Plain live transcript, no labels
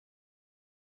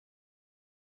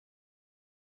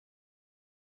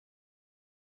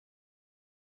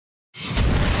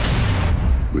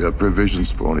We have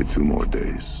provisions for only 2 more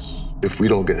days. If we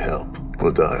don't get help,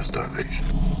 we'll die of starvation.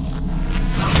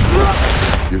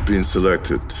 You've been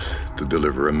selected to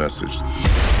deliver a message.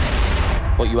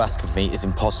 What you ask of me is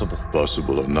impossible.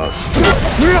 Possible or not,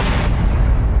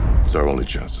 it's our only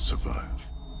chance to survive.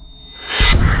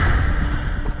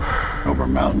 Over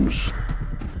mountains,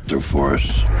 through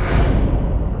forests,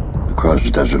 across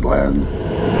desert land.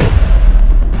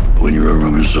 When you're a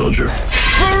Roman soldier,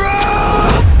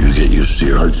 you get used to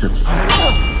your hardships.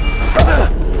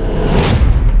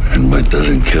 And what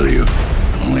doesn't kill you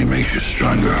only makes you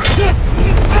stronger.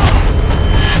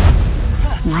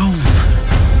 Rome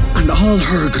and all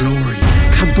her glory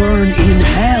can burn in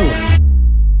hell.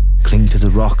 Cling to the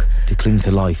rock to cling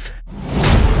to life.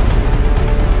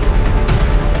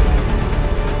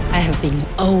 I have been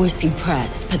always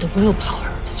impressed by the willpower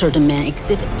certain men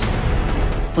exhibit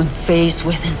when faced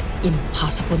with an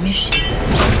impossible mission.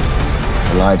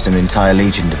 The lives of an entire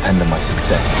legion depend on my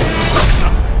success.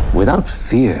 Without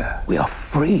fear, we are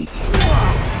free.